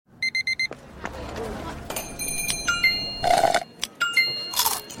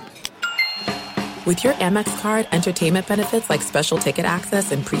With your Amex card, entertainment benefits like special ticket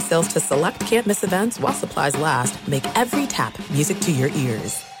access and pre-sales to select can't-miss events while supplies last make every tap music to your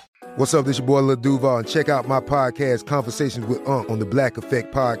ears. What's up, this your boy Lil Duval, and check out my podcast, Conversations with Unc, on the Black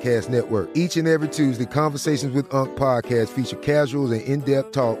Effect Podcast Network. Each and every Tuesday, Conversations with Unc podcast feature casual and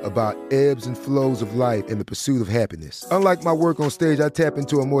in-depth talk about ebbs and flows of life and the pursuit of happiness. Unlike my work on stage, I tap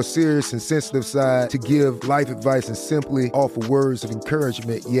into a more serious and sensitive side to give life advice and simply offer words of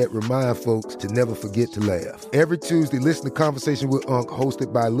encouragement, yet remind folks to never forget to laugh. Every Tuesday, listen to Conversations with Unc,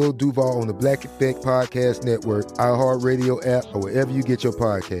 hosted by Lil Duval on the Black Effect Podcast Network, iHeartRadio app, or wherever you get your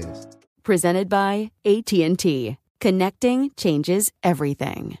podcasts. Presented by AT&T. Connecting changes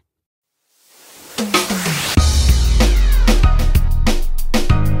everything.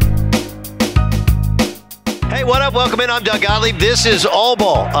 Hey, what up? Welcome in. I'm Doug Gottlieb. This is All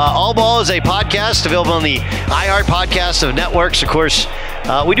Ball. All Ball is a podcast available on the iHeart Podcast of networks. Of course,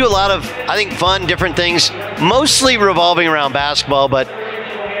 we do a lot of, I think, fun, different things, mostly revolving around basketball, but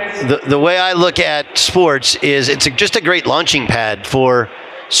the way I look at sports is it's just a great launching pad for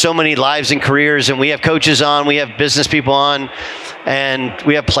so many lives and careers, and we have coaches on, we have business people on, and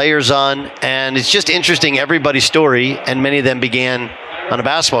we have players on, and it's just interesting, everybody's story, and many of them began on a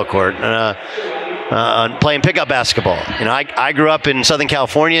basketball court, playing pickup basketball. You know, I grew up in Southern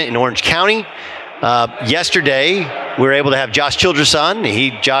California in Orange County. Yesterday, we were able to have Josh Childress on.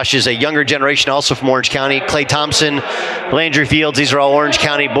 Josh is a younger generation also from Orange County. Klay Thompson, Landry Fields, these are all Orange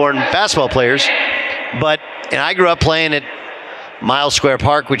County born basketball players. And I grew up playing at Miles Square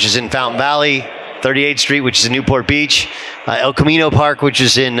Park, which is in Fountain Valley, 38th Street, which is in Newport Beach, El Camino Park, which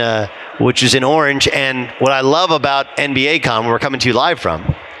is in Orange. And what I love about NBA.com, where we're coming to you live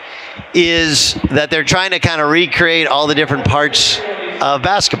from, is that they're trying to kind of recreate all the different parts of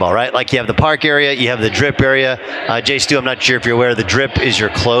basketball, right? Like you have the park area, you have the drip area. Jay Stu, I'm not sure if you're aware, the drip is your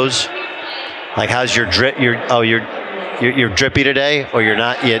clothes. Like, how's your drip? You're drippy today, or you're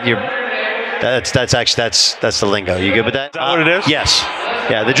not yet? That's the lingo. You good with that? Is that what it is? Yes.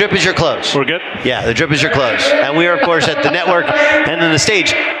 Yeah, the drip is your clothes. We're good? Yeah, the drip is your clothes. And we are, of course, at the network and then the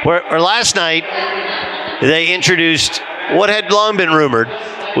stage. Where last night, they introduced what had long been rumored,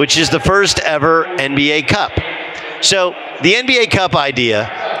 which is the first ever NBA Cup. So the NBA Cup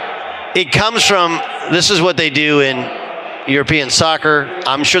idea, it comes from, this is what they do in European soccer.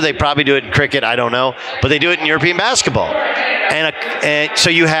 I'm sure they probably do it in cricket. I don't know. But they do it in European basketball. And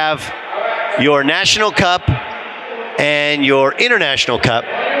so you have your National Cup and your International Cup,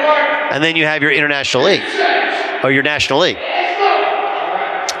 and then you have your International League, or your National League.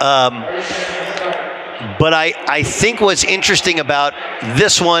 But I think what's interesting about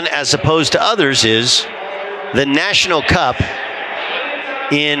this one as opposed to others is the National Cup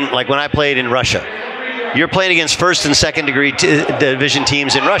like when I played in Russia. You're playing against first and second degree division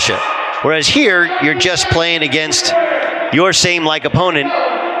teams in Russia. Whereas here, you're just playing against your same like opponent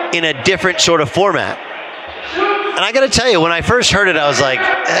in a different sort of format. And I got to tell you, when I first heard it, I was like,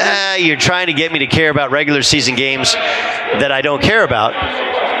 you're trying to get me to care about regular season games that I don't care about.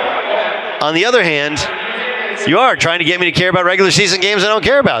 On the other hand, you are trying to get me to care about regular season games I don't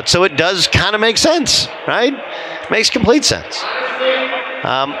care about. So it does kind of make sense, right? Makes complete sense.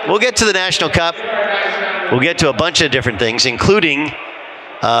 We'll get to the National Cup. We'll get to a bunch of different things, including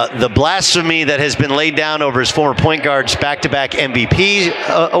the blasphemy that has been laid down over his former point guard's back-to-back MVP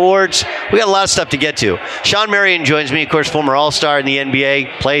awards. We got a lot of stuff to get to. Shawn Marion joins me, of course, former All-Star in the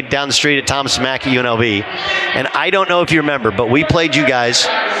NBA, played down the street at Thomas & Mack at UNLV. And I don't know if you remember, but we played you guys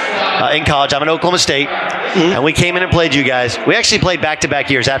in college. I'm at Oklahoma State, and we came in and played you guys. We actually played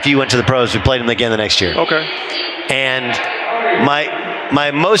back-to-back years. After you went to the pros, we played them again the next year. Okay. And my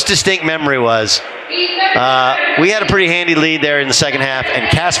most distinct memory was we had a pretty handy lead there in the second half, and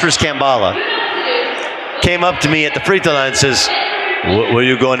Kaspers Kambala came up to me at the free throw line and says, "Where are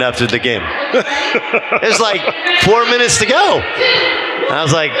you going after the game?" It was like 4 minutes to go. And I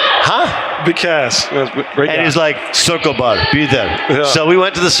was like, huh? Big Cass. Great guy. And he's like, "Circle Bar, be there." Yeah. So we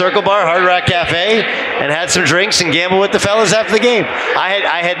went to the Circle Bar, Hard Rock Cafe, and had some drinks and gambled with the fellas after the game.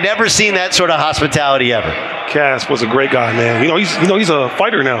 I had never seen that sort of hospitality ever. Cass was a great guy, man. He's a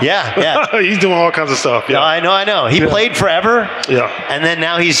fighder now. Yeah. He's doing all kinds of stuff. Yeah. No, I know. He played forever. Yeah. And then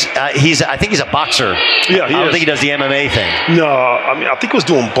now I think he's a boxer. Yeah, I don't think he does the MMA thing. No, I mean, I think he was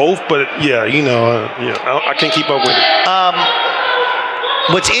doing both, but I can't keep up with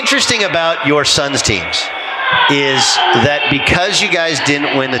it. What's interesting about your Suns teams is that because you guys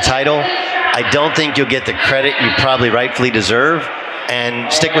didn't win the title, I don't think you'll get the credit you probably rightfully deserve.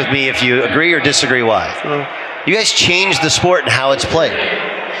 And stick with me if you agree or disagree why. You guys changed the sport and how it's played,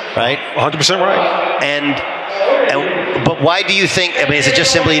 right? 100% right. And But why do you think? I mean, is it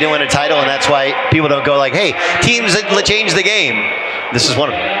just simply you didn't win a title, and that's why people don't go like, "Hey, teams that change the game." This is one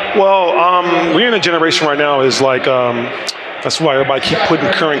of them. Well, we're in a generation right now is like. That's why everybody keep putting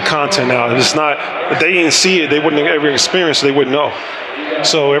current content out. It's not. If they didn't see it, they wouldn't have ever experienced it. They wouldn't know.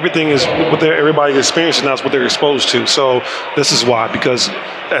 So everything is what everybody experiences now is what they're exposed to. So this is why, because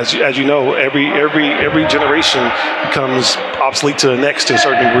as you know, every generation becomes obsolete to the next to a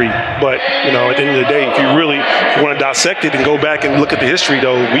certain degree. But you know, at the end of the day, if you really want to dissect it and go back and look at the history,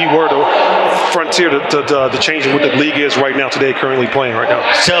 though, we were the frontier to changing what the league is right now today, currently playing right now.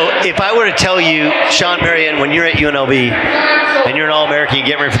 So if I were to tell you, Shawn, Marion, when you're at UNLV and you're an All-American, you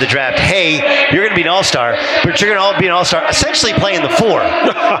get ready for the draft, hey, you're going to be an All-Star, but you're going to be an All-Star essentially playing the 4.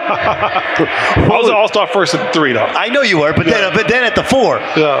 I was an All-Star first at 3, though. I know you were, but then at the 4,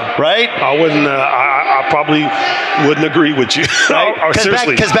 right? I wouldn't. I probably wouldn't agree with you. Right?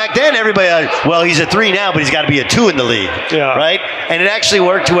 Seriously, because back then everybody, well, he's a 3 now, but he's got to be a 2 in the league, right? And it actually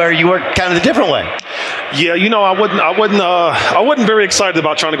worked to where you worked kind of the different way. Yeah, you know, I wasn't very excited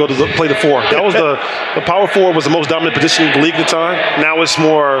about trying to go to play the 4. That was the power 4 was the most dominant position in the league at the time. Now it's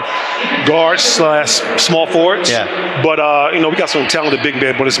more guards / small forwards. Yeah. But you know, we got some talented big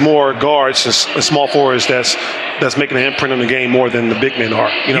men, but it's more guards and small forwards that's making an imprint on the game more than the big men are.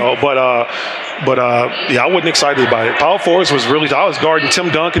 You know, but yeah, I wasn't excited about it. Power forwards was really. I was guarding Tim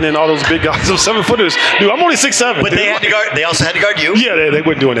Duncan and all those big guys, those 7-footers. Dude, I'm only 6'7". But they also had to guard you. Yeah, they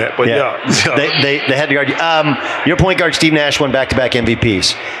weren't doing that. But yeah. They had to guard you. Your point guard Steve Nash won back-to-back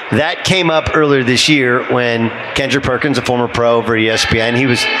MVPs. That came up earlier this year when Kendrick Perkins, a former pro over at ESPN, he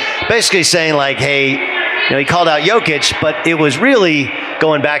was basically saying like, hey, you know, he called out Jokic, but it was really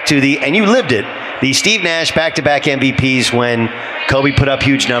going back to and you lived it, the Steve Nash back-to-back MVPs when Kobe put up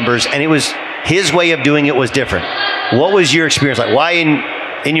huge numbers, and it was his way of doing it was different. What was your experience like? Why,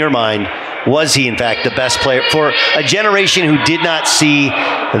 in your mind, was he, in fact, the best player for a generation who did not see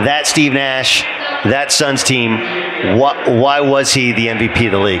that Steve Nash, that Suns team? Why was he the MVP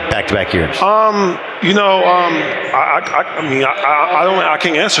of the league back-to-back years? You know, I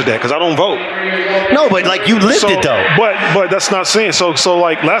can't answer that because I don't vote. No, but like you lived it though. But that's not saying so.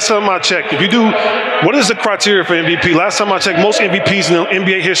 Like last time I checked, if you do, what is the criteria for MVP? Last time I checked, most MVPs in the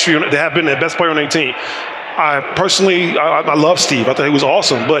NBA history that have been the best player on their team. I personally love Steve. I thought he was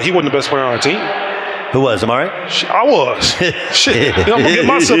awesome, but he wasn't the best player on our team. Who was? Am I right? I was. Shit. I'm going to give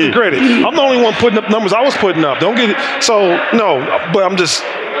myself the credit. I'm the only one putting up numbers I was putting up. Don't get it. So, no, but I'm just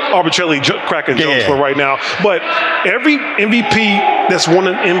arbitrarily cracking jokes for right now. But every MVP that's won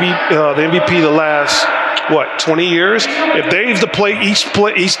the MVP the last, 20 years, if they have to play each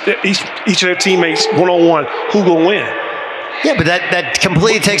of their teammates one-on-one, who will win? Yeah, but that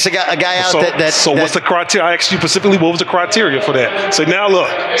completely takes a guy out. So what's the criteria? I asked you specifically what was the criteria for that. So now look,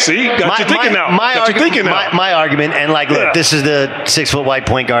 see, got you thinking now. My argument, and like, look, this is the 6-foot white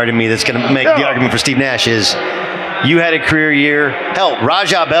point guard in me that's going to make the argument for Steve Nash is. You had a career year. Hell,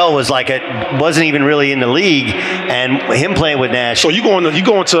 Rajah Bell wasn't even really in the league, and him playing with Nash. So you going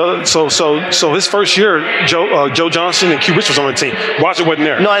to so his first year, Joe Johnson and Q Rich was on the team. Rajah wasn't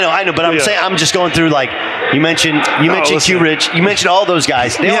there. No, I know, but I'm saying I'm just going like you mentioned Q Rich, you mentioned all those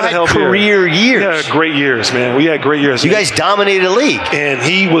guys. They all had career years. Yeah, great years, man. We had great years. You guys dominated the league, and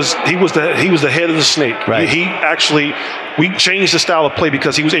he was the head of the snake. Right. He actually. We changed the style of play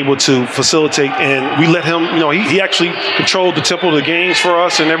because he was able to facilitate, and we let him. You know, he actually controlled the tempo of the games for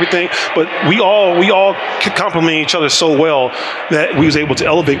us and everything. But we all complement each other so well that we was able to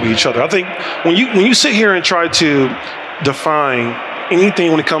elevate with each other. I think when you sit here and try to define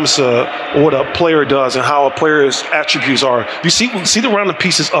anything when it comes to what a player does and how a player's attributes are, you see the rounded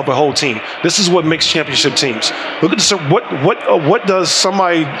pieces of a whole team. This is what makes championship teams. Look at this. What does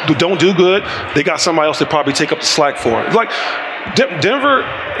somebody who don't do good? They got somebody else that probably take up the slack for it. Like Denver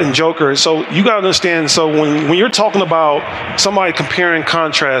and Joker. So you got to understand. So when you're talking about somebody comparing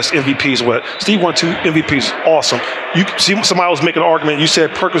contrast MVPs, what Steve won 2 MVPs, awesome. You see somebody else making an argument. You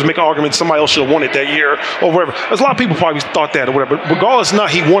said Perkins making an argument. Somebody else should have won it that year or whatever. There's a lot of people probably thought that or whatever. But regardless,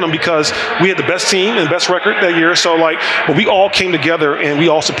 not he won them because we had the best team and best record that year. So but we all came together and we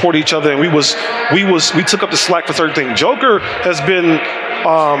all supported each other and we took up the slack for certain things. Joker has been.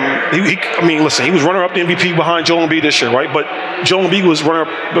 Listen, he was runner-up the MVP behind Joel Embiid this year, right? But Joel Embiid was runner-up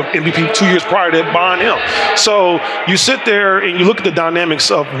MVP 2 years prior to that behind him. So you sit there and you look at the dynamics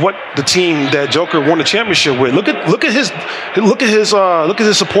of what the team that Joker won the championship with. Look at his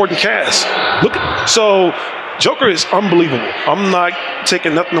supporting cast. Joker is unbelievable. I'm not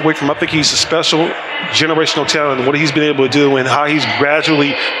taking nothing away from him. I think he's a special generational talent, and what he's been able to do and how he's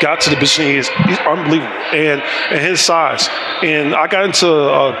gradually got to the position he is. He's unbelievable. And his size. And I got into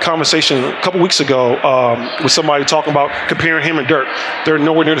a conversation a couple weeks ago with somebody talking about comparing him and Dirk. They're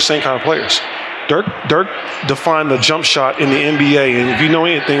nowhere near the same kind of players. Dirk defined the jump shot in the NBA, and if you know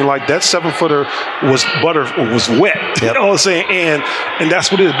anything, like that 7-footer was wet. Yep. You know what I'm saying? And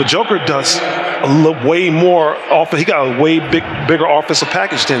that's what it is. But Joker does way more offense. He got a way bigger offensive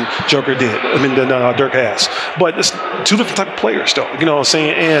package than Joker did. Than Dirk has. But it's two different type of players, though. You know what I'm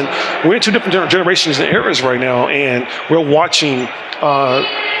saying? And we're in two different generations and eras right now, and we're watching.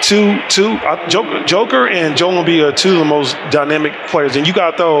 Joker and Joel Embiid are two of the most dynamic players, and you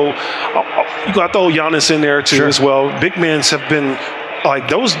got to throw Giannis in there too. Sure. As well. Big men have been like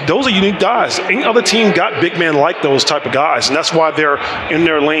those are unique guys. Any other team got big men like those type of guys, and that's why they're in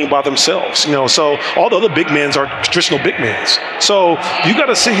their lane by themselves. You know, so all the other big men are traditional big men. So you got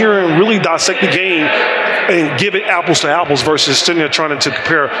to sit here and really dissect the game and give it apples to apples versus sitting there trying to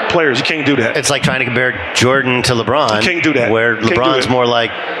compare players. You can't do that. It's like trying to compare Jordan to LeBron. You can't do that. Where LeBron's more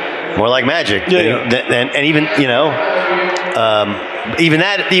like Magic. Yeah. And even even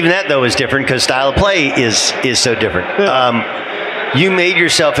that though is different because style of play is so different. Yeah. You made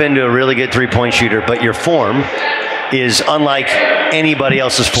yourself into a really good three-point shooter, but your form is unlike anybody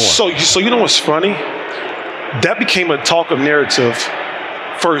else's form. So you know what's funny? That became a talk of narrative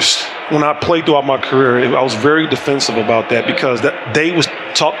first when I played throughout my career. I was very defensive about that because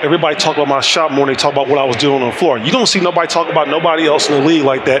everybody talked about my shot more than they talk about what I was doing on the floor. You don't see nobody talk about nobody else in the league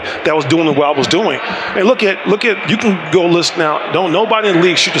like that was doing what I was doing. And look at you can go list now. Nobody in the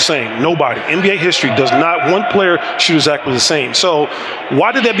league shoot the same. Nobody. NBA history does not one player shoot exactly the same. So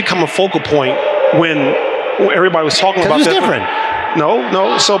why did that become a focal point when everybody was talking about that? Because it was different.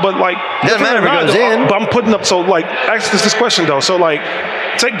 No. So, but like, doesn't matter if it goes in. But I'm putting up. So, like, ask this question though. So, like,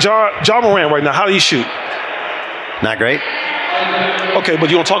 take John Moran right now. How do you shoot? Not great. Okay, but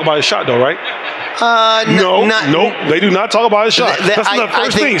you don't talk about his shot though, right? No. They do not talk about his shot. That's not the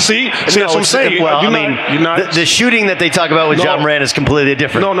first thing. See, that's what I'm saying. Well, the shooting that they talk about with John Moran is completely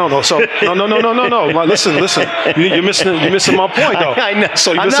different. No. So no. Like, listen. You're missing my point though. I know.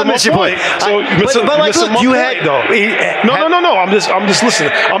 So you're missing my point. So you're missing my point though. No. I'm just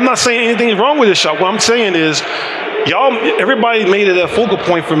listening. I'm not saying anything is wrong with this shot. What I'm saying is, everybody made it a focal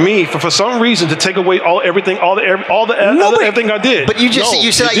point for me for some reason to take away everything I did. But you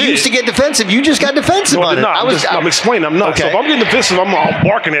said I used to get defensive. You just got defensive on it. I'm explaining. I'm not. Okay. So if I'm getting defensive, I'm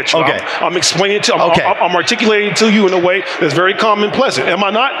barking at you. Okay. I'm explaining to you. I'm articulating to you in a way that's very calm and pleasant. Am I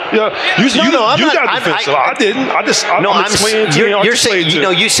not? Yeah. You got defensive. I didn't. I'm explaining to you. You're saying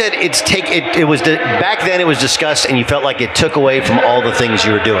you said it was back then it was discussed and you felt like it took away from all the things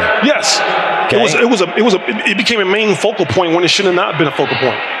you were doing. Yes. Okay. It became a main focal point when it should have not been a focal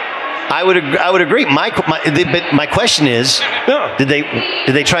point. I would agree. But my question is, did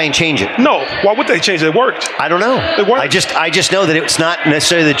they try and change it? No. Why would they change it? It worked. I don't know. It worked. I just know that it's not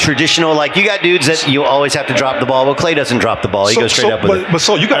necessarily the traditional. Like you got dudes that you always have to drop the ball. Well, Clay doesn't drop the ball. He goes straight up with it. But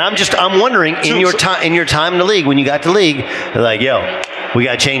so you got. And I'm wondering in your time in the league when you got to the league, they're like, yo, we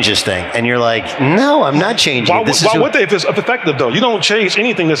got to change this thing. And you're like, no, I'm not changing it. Why would they if it's effective, though? You don't change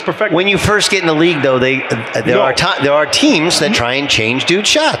anything that's perfect. When you first get in the league, though, there are teams that try and change dudes'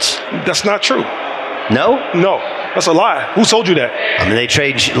 shots. That's not true. No? No. That's a lie. Who told you that? I mean, they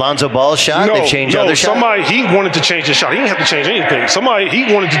trade Lonzo Ball's shot. They've changed other shots. Somebody, he wanted to change his shot. He didn't have to change anything. Somebody,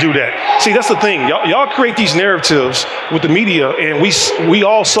 he wanted to do that. See, that's the thing. Y'all create these narratives with the media, and we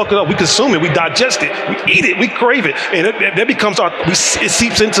all suck it up. We consume it. We digest it. We eat it. We crave it. And that becomes it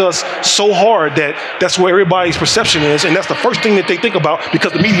seeps into us so hard that's where everybody's perception is, and that's the first thing that they think about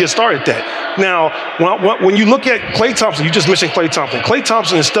because the media started that. Now, when you look at Klay Thompson, you just mentioned Klay Thompson. Klay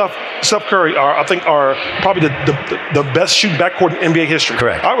Thompson and Steph Curry are probably the best shooting backcourt in NBA history.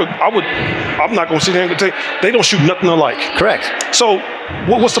 Correct. I'm not going to sit there and say they don't shoot nothing alike. Correct. So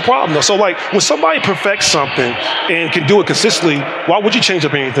what's the problem though? So like when somebody perfects something and can do it consistently, why would you change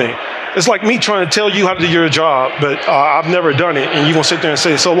up anything? It's like me trying to tell you how to do your job, but I've never done it, and you gonna sit there and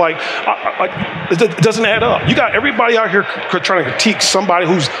say it. So like, it doesn't add up. You got everybody out here trying to critique somebody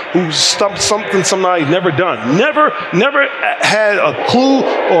who's stumped something somebody's never done, never had a clue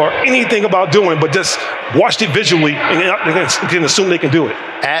or anything about doing, but just watched it visually and can assume they can do it.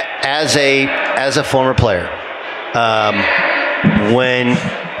 As a former player,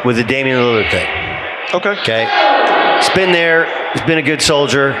 with the Damian Lillard thing. Okay. He's been there. He's been a good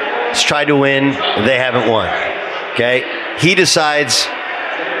soldier. He's tried to win. They haven't won. Okay. He decides,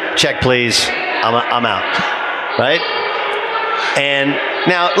 check please. I'm out. Right. And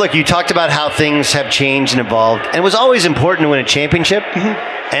Now, look, you talked about how things have changed and evolved, and it was always important to win a championship.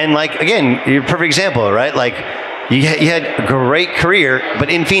 Mm-hmm. And, like, again, you're a perfect example, right? Like, you had a great career, but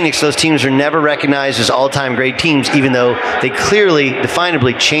in Phoenix, those teams are never recognized as all-time great teams, even though they clearly,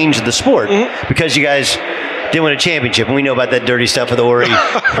 definably changed the sport because you guys didn't win a championship, and we know about that dirty stuff with Ori,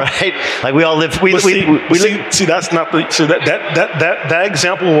 right? Like we all live. See, that's not the. So that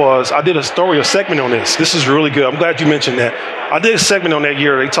example was. I did a segment on this. This is really good. I'm glad you mentioned that. I did a segment on that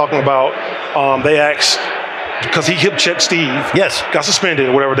year. They talking about. They asked because he hip checked Steve. Yes. Got suspended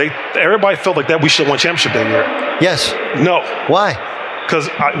or whatever. Everybody felt like that we should have won championship that year. Yes. No. Why? Because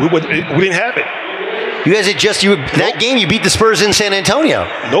we didn't have it. You guys that game you beat the Spurs in San Antonio.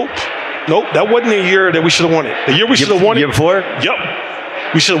 Nope, that wasn't the year that we should have won it. The year we should have won it. The year before? Yep.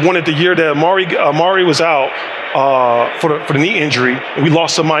 We should have won it the year that Amari was out for the knee injury, and we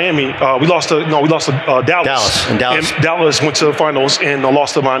lost to Miami. We lost to Dallas. And Dallas went to the finals and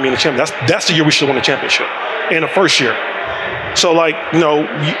lost to Miami in the championship. That's the year we should have won the championship, and the first year. So, like,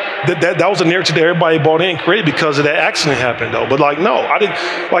 that was a narrative that everybody bought in and created because of that accident happened, though. But, like, no, I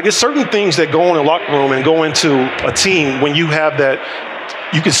didn't. Like, it's certain things that go in the locker room and go into a team when you have that.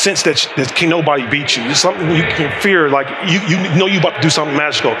 You can sense that can nobody beat you. It's something you can fear, like you know you're about to do something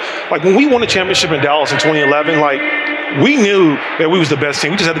magical. Like when we won the championship in Dallas in 2011, like we knew that we was the best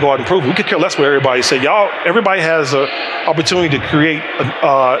team. We just had to go out and prove it. We could care less what everybody said. Everybody has an opportunity to create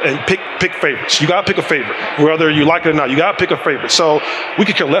and pick favorites. You got to pick a favorite, whether you like it or not. You got to pick a favorite. So we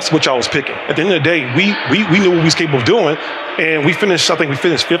could care less what y'all was picking. At the end of the day, we knew what we was capable of doing, and we finished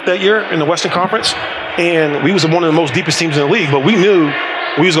fifth that year in the Western Conference, and we was one of the most deepest teams in the league. But we knew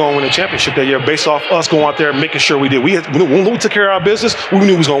we was going to win the championship that year based off us going out there and making sure we did. When we took care of our business, we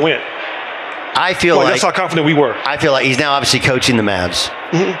knew we was going to win. I feel like that's how confident we were. I feel like he's now obviously coaching the Mavs.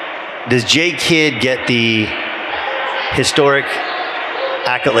 Mm-hmm. Does J. Kidd get the historic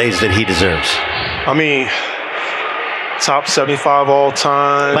accolades that he deserves? I mean, top 75 all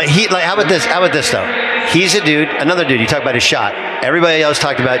time. How about this though? He's another dude. You talk about his shot. Everybody else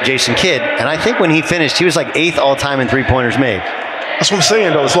talked about Jason Kidd, and I think when he finished, he was like 8th all time in 3-pointers made. That's what I'm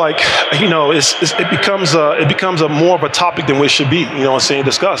saying, though. It's like, it becomes a more of a topic than what it should be. You know what I'm saying?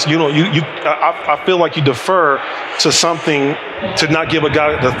 Discussed. I feel like you defer to something to not give a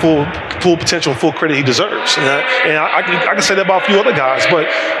guy the full potential and full credit he deserves. And I can say that about a few other guys, but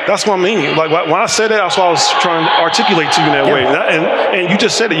that's what I mean. Like when I said that, that's what I was trying to articulate to you in that way. And you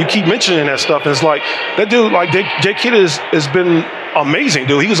just said it. You keep mentioning that stuff, and it's like that dude. Like J. Kidd has been amazing,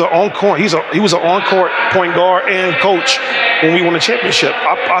 dude. He was an on-court point guard and coach when we won the championship.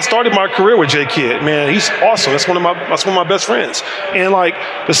 I started my career with J. Kidd. Man, he's awesome. That's one of my best friends. And like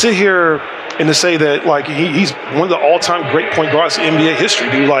to sit here and to say that like he's one of the all-time great point guards in NBA history,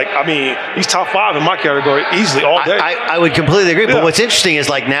 dude. Like, I mean, he's top 5 in my category easily all day. I would completely agree. Yeah. But what's interesting is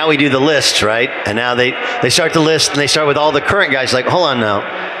like now we do the list, right? And now they start the list and they start with all the current guys. Like, hold on now.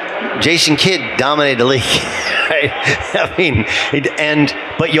 Jason Kidd dominated the league, right? I mean,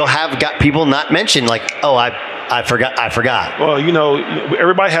 but you'll have got people not mentioned like, oh, I forgot. Well,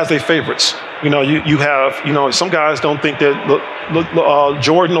 everybody has their favorites. You have, some guys don't think that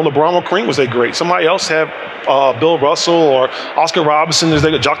Jordan or LeBron or Kareem was that great. Somebody else have Bill Russell or Oscar Robertson,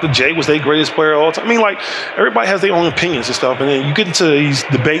 Dr. J was their greatest player of all time. I mean, like, everybody has their own opinions and stuff, and then you get into these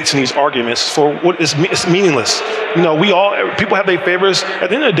debates and these arguments for what it's meaningless. People have their favorites. At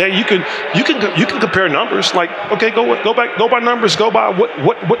the end of the day, you can compare numbers. Like, okay, go by numbers. Go by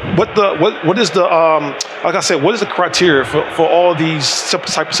what is the like I said, what is the criteria for all these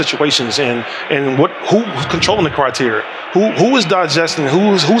type of situations, and who's controlling the criteria? Who is digesting?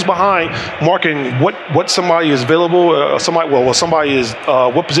 Who's behind marking what somebody is available? Somebody is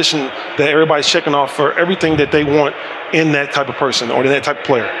what position that everybody's checking off for everything that they want in that type of person or in that type of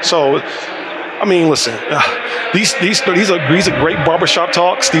player. So, I mean, listen, these are great barbershop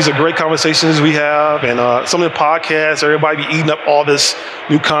talks. These are great conversations we have, and some of the podcasts. Everybody be eating up all this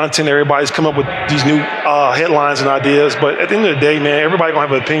new content. Everybody's come up with these new headlines and ideas. But at the end of the day, man, everybody gonna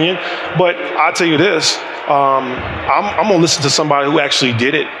have an opinion. But I'll tell you this. I'm going to listen to somebody who actually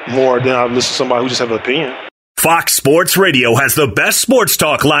did it more than I listen to somebody who just have an opinion. Fox Sports Radio has the best sports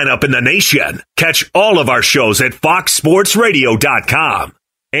talk lineup in the nation. Catch all of our shows at foxsportsradio.com.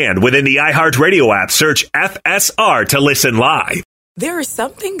 And within the iHeartRadio app, search FSR to listen live. There are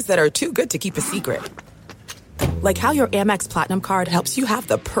some things that are too good to keep a secret. Like how your Amex Platinum card helps you have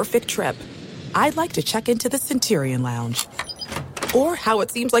the perfect trip. I'd like to check into the Centurion Lounge. Or how it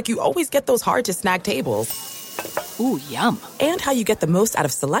seems like you always get those hard-to-snag tables. Ooh, yum. And how you get the most out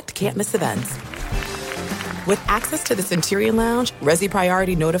of select can't-miss events. With access to the Centurion Lounge, Resi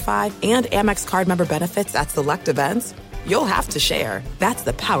Priority Notified, and Amex card member benefits at select events, you'll have to share. That's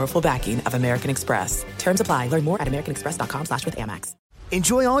the powerful backing of American Express. Terms apply. Learn more at americanexpress.com/withAmex.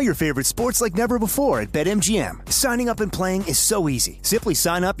 Enjoy all your favorite sports like never before at BetMGM. Signing up and playing is so easy. Simply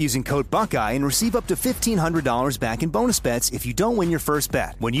sign up using code Buckeye and receive up to $1,500 back in bonus bets if you don't win your first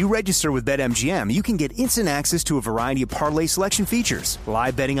bet. When you register with BetMGM, you can get instant access to a variety of parlay selection features,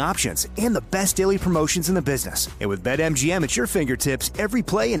 live betting options, and the best daily promotions in the business. And with BetMGM at your fingertips, every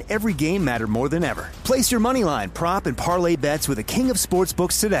play and every game matter more than ever. Place your moneyline, prop, and parlay bets with the king of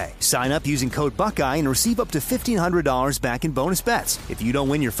sportsbooks today. Sign up using code Buckeye and receive up to $1,500 back in bonus bets if you don't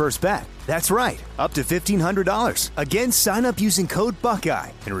win your first bet. That's right, up to $1,500. Again, sign up using code Buckeye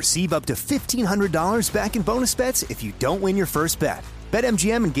and receive up to $1,500 back in bonus bets if you don't win your first bet.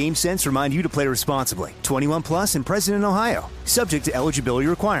 BetMGM and GameSense remind you to play responsibly. 21 plus and present in Ohio. Subject to eligibility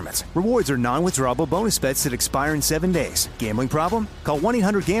requirements. Rewards are non-withdrawable bonus bets that expire in 7 days. Gambling problem? Call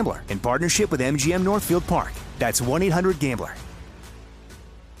 1-800-GAMBLER in partnership with MGM Northfield Park. That's 1-800-GAMBLER.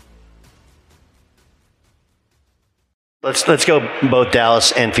 Let's go both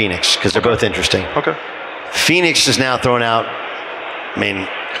Dallas and Phoenix because they're both interesting. Okay. Phoenix is now thrown out. I mean,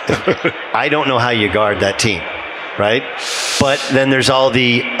 I don't know how you guard that team, right? But then there's all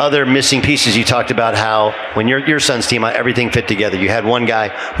the other missing pieces. You talked about how when your son's team, everything fit together. You had one guy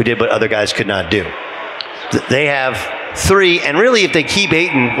who did what other guys could not do. They have three, and really if they keep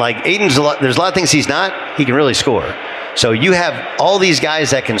Ayton, there's a lot of things he's not, he can really score. So you have all these guys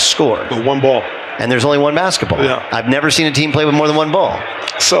that can score. With one ball. And there's only one basketball. Yeah. I've never seen a team play with more than one ball.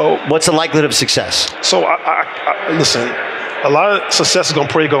 So what's the likelihood of success? So I listen, a lot of success is going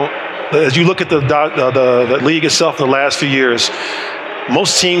to go. As you look at the league itself in the last few years,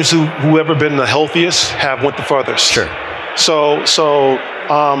 most teams who ever been the healthiest have went the furthest. Sure. And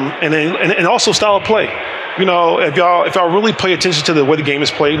also style of play. You know, if y'all really pay attention to the way the game is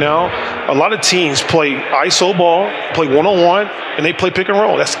played now, a lot of teams play ISO ball, play one-on-one, and they play pick and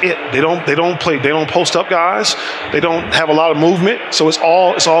roll. That's it. They don't post up guys. They don't have a lot of movement. So it's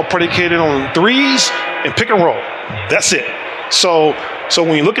all predicated on threes and pick and roll. That's it. So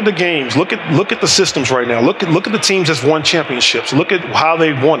when you look at the games, look at the systems right now. Look at the teams that's won championships. Look at how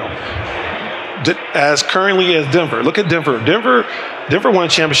they've won them. As currently as Denver. Look at Denver. Denver won a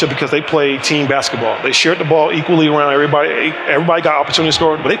championship because they played team basketball. They shared the ball equally around everybody. Everybody got opportunity to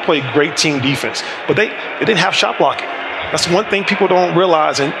score, but they played great team defense. But they didn't have shot blocking. That's one thing people don't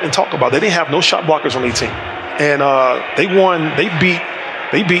realize and talk about. They didn't have no shot blockers on their team. And they won. They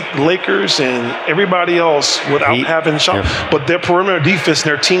beat Lakers and everybody else without having shot. Yeah. But their perimeter defense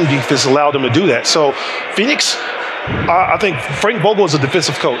and their team defense allowed them to do that. So Phoenix, I think Frank Vogel is a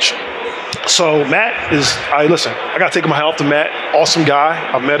defensive coach. So Matt I got to take my hat off to Matt. Awesome guy.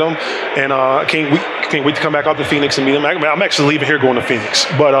 I've met him, and I can't wait to come back out to Phoenix and meet him. I'm actually leaving here going to Phoenix,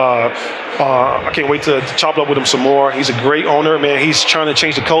 but I can't wait to chop it up with him some more. He's a great owner, man. He's trying to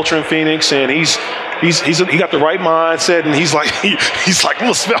change the culture in Phoenix, and he got the right mindset, and he's like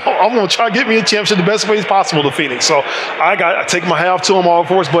I'm gonna try to get me a championship the best ways possible to Phoenix. So I take my hat off to him, all of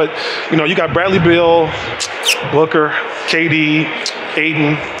course. But you got Bradley Beal, Booker, KD,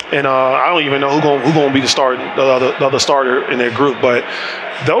 Ayton, and I don't even know who gonna be the other starter in their group. But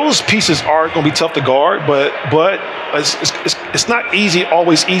those pieces are gonna be tough to guard. But it's not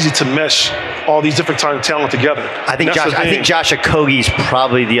always easy to mesh all these different types of talent together. I think Josh Okogie's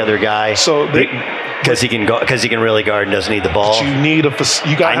probably the other guy. So because he can really guard and doesn't need the ball. But you need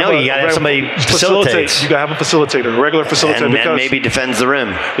you got to have somebody facilitates. You got to have a facilitator, a regular facilitator, and then maybe defends the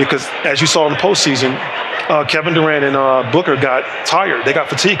rim. Because as you saw in the postseason, Kevin Durant and Booker got tired. They got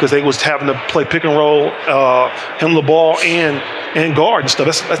fatigued because they was having to play pick and roll, handle the ball, and guard and stuff.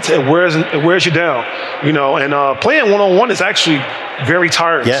 It wears you down, And playing one-on-one is actually very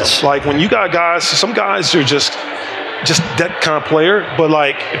tiring. Yes. So, when you got guys, some guys are just that kind of player, but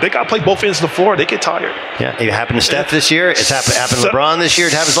if they got to play both ends of the floor, they get tired. Yeah, it happened to Steph this year. It's happened to LeBron this year.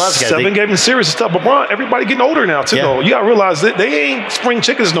 It happens to lots of guys. 7-game series and stuff. LeBron, everybody getting older now too. Though you got to realize that they ain't spring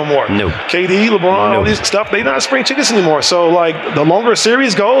chickens no more. No. KD, LeBron, all this stuff, they not spring chickens anymore. So the longer a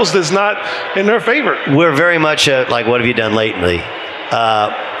series goes, that's not in their favor. We're very much what have you done lately?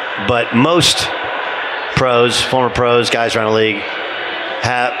 But most former pros, guys around the league,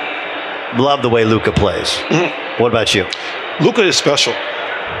 love the way Luka plays. Mm-hmm. What about you? Luka is special.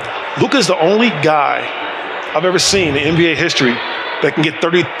 Luka is the only guy I've ever seen in NBA history that can get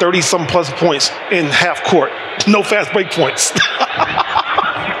 30-some plus points in half court. No fast break points.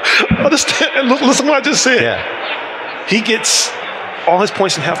 Understand? Listen to what I just said. Yeah. He gets all his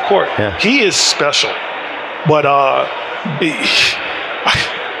points in half court. Yeah. He is special. But I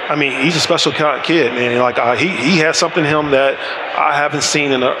I mean, he's a special kind of kid, man. Like he has something in him that I haven't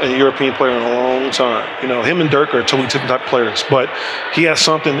seen in a European player in a long time. You know, him and Dirk are totally different type of players, but he has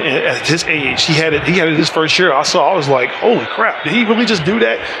something at his age. He had it his first year. I was like, holy crap, did he really just do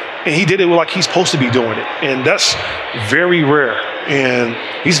that? And he did it like he's supposed to be doing it, and that's very rare. And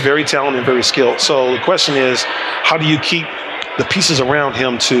he's very talented and very skilled. So the question is, how do you keep the pieces around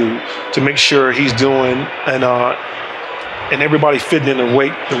him to make sure he's doing and everybody fitting in the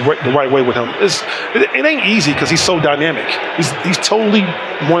right way with him? It ain't easy because he's so dynamic. He's totally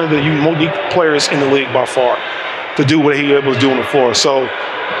one of the unique players in the league by far to do what he was able to do on the floor. So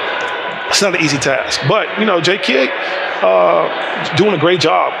it's not an easy task. But, you know, J. Kidd doing a great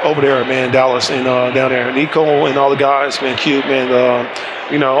job over there, man, Dallas and down there. Nico and all the guys, man, Cube, man.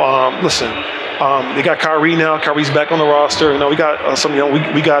 Listen, they got Kyrie now. Kyrie's back on the roster. You know, we got some. You know,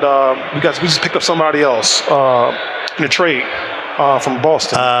 we just picked up somebody else in a trade from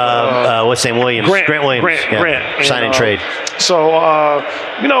Boston. What's his name? Williams. Grant Williams. Grant. Sign and trade. So,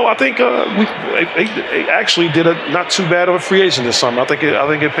 you know, I think they actually did a not too bad of a free agent this summer. I think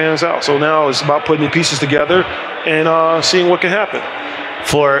it pans out. So now it's about putting the pieces together and seeing what can happen.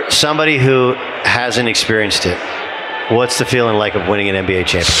 For somebody who hasn't experienced it, what's the feeling like of winning an NBA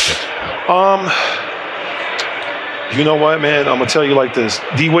championship? You know what, man? I'm gonna tell you like this.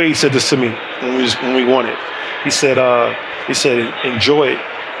 D Wade said this to me when we won it. He said, enjoy it.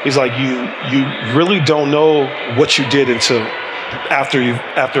 He's like, you really don't know what you did until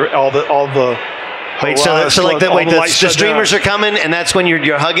after all the. Wait, so the streamers are coming, and that's when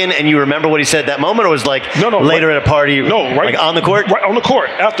you're hugging, and you remember what he said that moment, or was like later at a party? No, right, like on the court. Right on the court.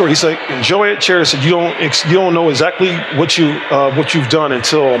 After he said, enjoy it, cherish it. You don't know exactly what you've done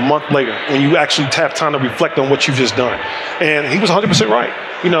until a month later when you actually have time to reflect on what you've just done. And he was 100% right.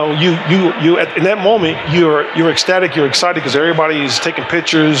 You know, you in that moment you're ecstatic, you're excited because everybody's taking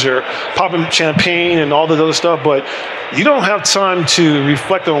pictures or popping champagne and all the other stuff, but you don't have time to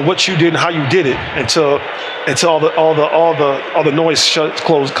reflect on what you did and how you did it until all the noise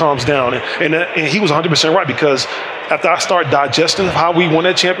calms down. And he was 100% right, because after I started digesting how we won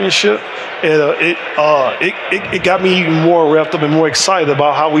that championship, it got me even more revved up and more excited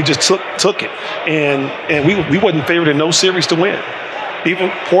about how we just took it. And we wasn't favored in no series to win.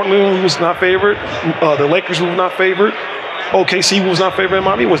 Even Portland was not favored. The Lakers were not favored. OKC was not favored. And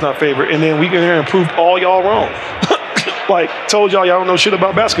Miami was not favored. And then we get there and proved all y'all wrong. Like, told y'all don't know shit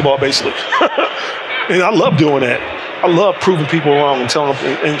about basketball, basically. And I love doing that. I love proving people wrong and telling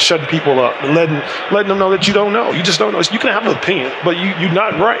them and shutting people up and letting them know that you don't know. You just don't know. You can have an opinion, but you're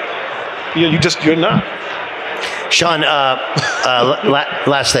not right. You're not. Shawn,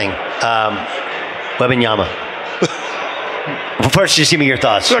 last thing. Wembanyama. Well, first, just give me your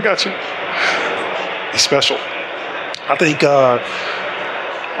thoughts. I got you. He's special. I think.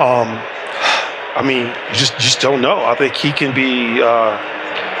 I mean, you just don't know. I think he can be.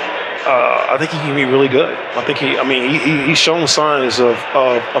 I think he can be really good. I think he's shown signs of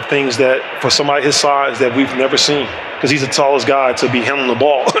things that for somebody his size that we've never seen. Because he's the tallest guy to be handling the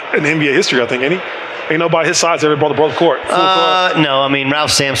ball in NBA history, I think, ain't he? Ain't nobody his size ever brought the ball to court. No, I mean,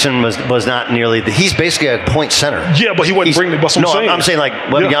 Ralph Sampson was not nearly. He's basically a point center. Yeah, but he wasn't bringing the ball. I'm saying like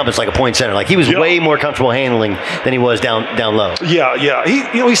Wembanyama's like a point center. Like he was way more comfortable handling than he was down low. Yeah.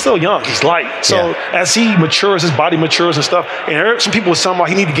 He's still young. He's light. So as he matures, his body matures and stuff. And some people were talking about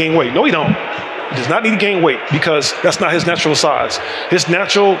he need to gain weight. No, he don't. He does not need to gain weight because that's not his natural size. His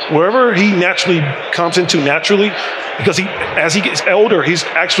natural, wherever he naturally comes into naturally, because as he gets older, he's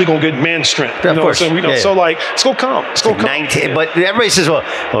actually going to get man strength. Yeah, of course. So like, it's going to come. It's going to come. 19, but everybody says, well,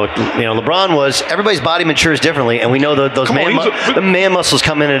 LeBron was, everybody's body matures differently, and we know that the man muscles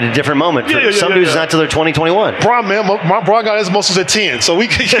come in at a different moment. Some dudes not till they're 20, 21. My Bron got his muscles at 10, so we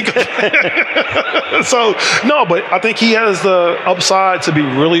can. So no, but I think he has the upside to be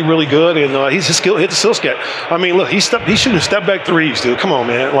really, really good, and his skill set. I mean, look, he's shooting step back threes, dude. Come on,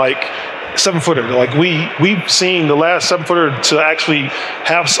 man, like. 7-footer. Like we've seen the last 7-footer to actually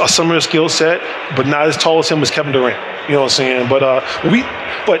have a similar skill set, but not as tall as him as Kevin Durant. You know what I'm saying? But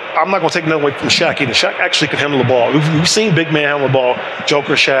I'm not going to take nothing away from Shaq either. Shaq actually can handle the ball. We've seen big man handle the ball.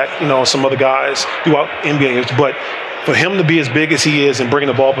 Joker, Shaq, some other guys throughout NBA history. But for him to be as big as he is and bringing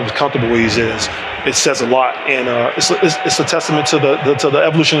the ball up as comfortable as he is, it says a lot. And it's a testament to the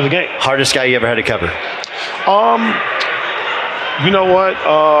evolution of the game. Hardest guy you ever had to cover? You know what?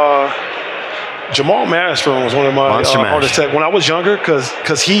 Jamal Mashburn was one of my hardest when I was younger,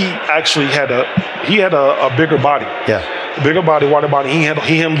 because he actually had a bigger body. Yeah. bigger body, wider body. He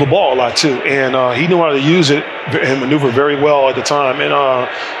handled the ball a lot too, and he knew how to use it and maneuver very well at the time. And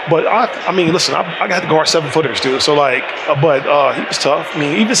but I mean, listen, I got to guard 7-footers, dude. So like, but he was tough. I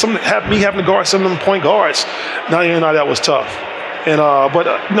mean, even me having to guard some of them point guards, not even that was tough. And but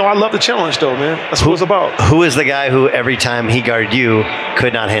I love the challenge though, man. That's what it's about. Who is the guy who every time he guarded you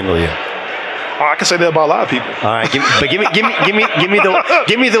could not handle you? I can say that about a lot of people. All right, give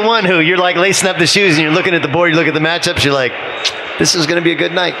me the one who you're like lacing up the shoes and you're looking at the board, you look at the matchups, you're like, this is going to be a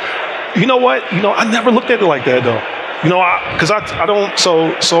good night. You know what? I never looked at it like that though. Because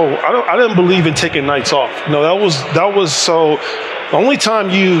I didn't believe in taking nights off. That was so. The only time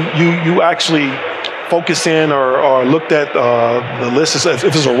you actually focused in or looked at the list is if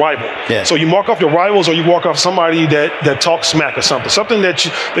it's a rival. Yeah. So you mark off your rivals or you mark off somebody that talks smack or something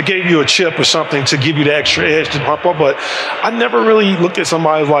that gave you a chip or something to give you the extra edge to pump up. But I never really looked at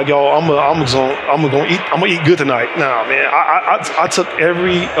somebody like, yo, I'm gonna eat good tonight. Nah, man. I took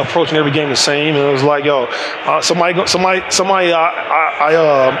every approach in every game the same, and it was like, yo, somebody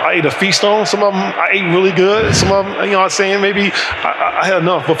I ate a feast on. Some of them I ate really good. Some of them, what I'm saying, maybe I had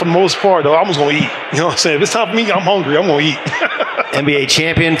enough. But for the most part, though, I was gonna eat. You know what I'm saying? If it's time for me, I'm hungry. I'm going to eat. NBA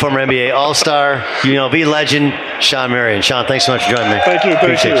champion, former NBA All-Star, UNLV legend, Shawn Marion. Shawn, thanks so much for joining me. Thank you.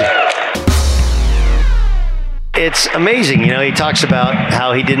 Appreciate you. It's amazing. He talks about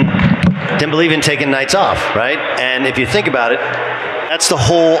how he didn't believe in taking nights off, right? And if you think about it, that's the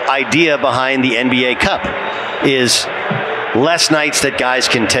whole idea behind the NBA Cup is less nights that guys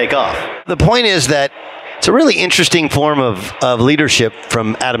can take off. The point is that it's a really interesting form of leadership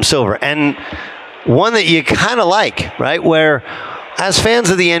from Adam Silver, and one that you kind of like, right? Where as fans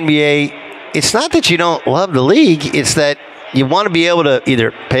of the NBA, it's not that you don't love the league, it's that you want to be able to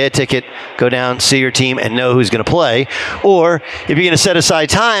either pay a ticket, go down, see your team, and know who's going to play, or if you're going to set aside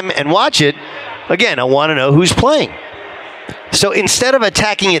time and watch it, again, I want to know who's playing. So instead of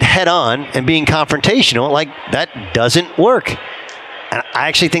attacking it head on and being confrontational, like that doesn't work. And I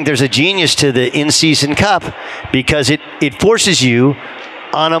actually think there's a genius to the in-season cup because it forces you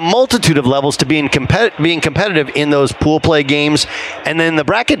on a multitude of levels to being competitive in those pool play games and then the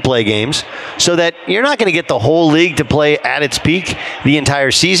bracket play games, so that you're not going to get the whole league to play at its peak the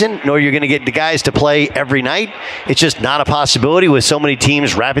entire season, nor you're going to get the guys to play every night. It's just not a possibility with so many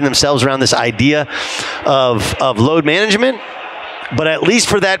teams wrapping themselves around this idea of load management. But at least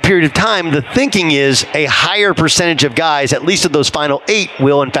for that period of time, the thinking is a higher percentage of guys, at least of those final 8,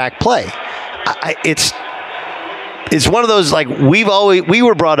 will in fact play. It's one of those, like, we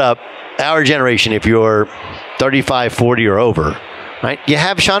were brought up, our generation, if you're 35, 40 or over, right? You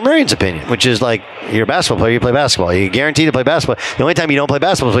have Shawn Marion's opinion, which is like, you're a basketball player, you play basketball. You're guaranteed to play basketball. The only time you don't play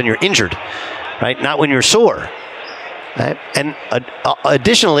basketball is when you're injured, right? Not when you're sore. Right? And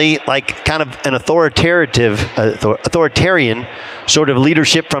additionally, like kind of an authoritarian sort of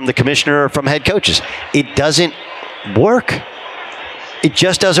leadership from the commissioner or from head coaches. It doesn't work. It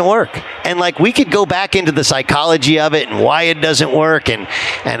just doesn't work. And like, we could go back into the psychology of it and why it doesn't work and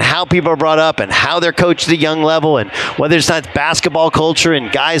how people are brought up and how they're coached at a young level and whether it's not basketball culture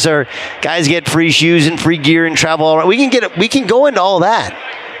and guys get free shoes and free gear and travel all around. We can go into all that.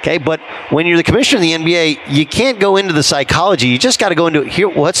 Okay, but when you're the commissioner of the NBA, you can't go into the psychology. You just got to go into here.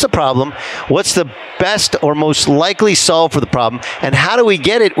 What's the problem? What's the best or most likely solve for the problem? And how do we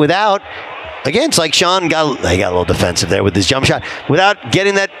get it without? Again, it's like Shawn got a little defensive there with his jump shot without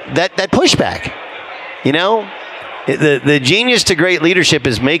getting that pushback. The genius to great leadership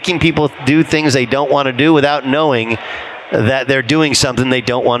is making people do things they don't want to do without knowing that they're doing something they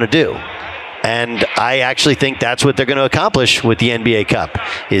don't want to do. And I actually think that's what they're going to accomplish with the NBA Cup,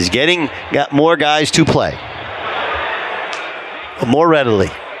 is got more guys to play more readily,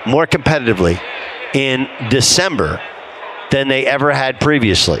 more competitively in December than they ever had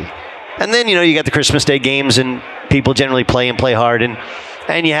previously. And then, you got the Christmas Day games and people generally play hard and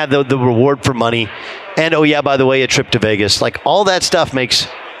you have the reward for money. And, oh yeah, by the way, a trip to Vegas. Like, all that stuff makes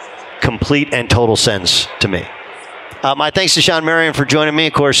complete and total sense to me. My thanks to Shawn Marion for joining me.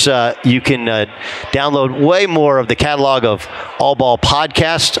 Of course, you can download way more of the catalog of All Ball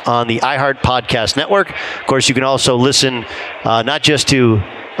podcast on the iHeart Podcast Network. Of course, you can also listen not just to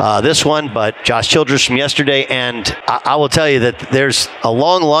this one, but Josh Childress from yesterday. And I will tell you that there's a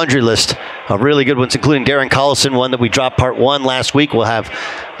long laundry list of really good ones, including Darren Collison, one that we dropped part 1 last week. We'll have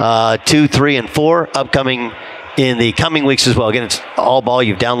 2, 3, and 4 upcoming in the coming weeks as well. Again, it's All Ball.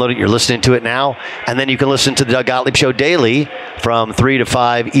 You've downloaded it. You're listening to it now. And then you can listen to the Doug Gottlieb Show daily from 3 to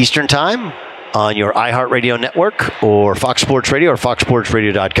 5 Eastern Time on your iHeartRadio network or Fox Sports Radio or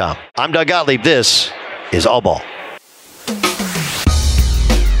foxsportsradio.com. I'm Doug Gottlieb. This is All Ball.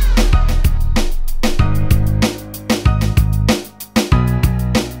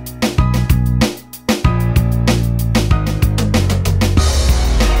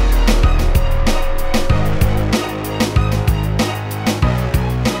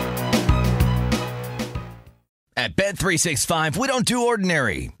 Bet365, we don't do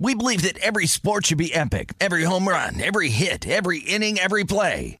ordinary. We believe that every sport should be epic. Every home run, every hit, every inning, every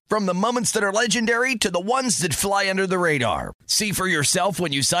play. From the moments that are legendary to the ones that fly under the radar. See for yourself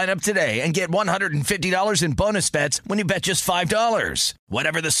when you sign up today and get $150 in bonus bets when you bet just $5.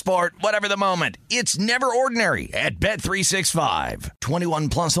 Whatever the sport, whatever the moment, it's never ordinary at Bet365. 21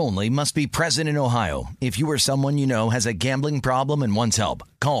 plus only. Must be present in Ohio. If you or someone you know has a gambling problem and wants help,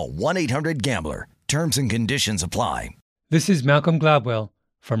 call 1-800-GAMBLER. Terms and conditions apply. This is Malcolm Gladwell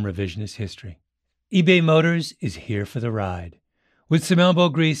from Revisionist History. eBay Motors is here for the ride. With some elbow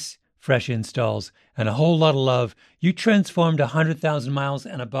grease, fresh installs, and a whole lot of love, you transformed 100,000 miles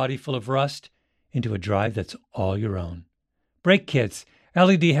and a body full of rust into a drive that's all your own. Brake kits,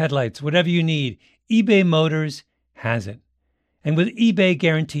 LED headlights, whatever you need, eBay Motors has it. And with eBay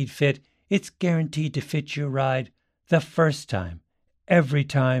Guaranteed Fit, it's guaranteed to fit your ride the first time, every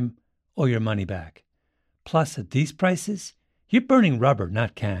time, or your money back. Plus, at these prices, you're burning rubber,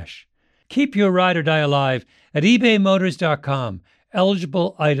 not cash. Keep your ride or die alive at ebaymotors.com.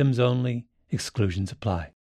 Eligible items only. Exclusions apply.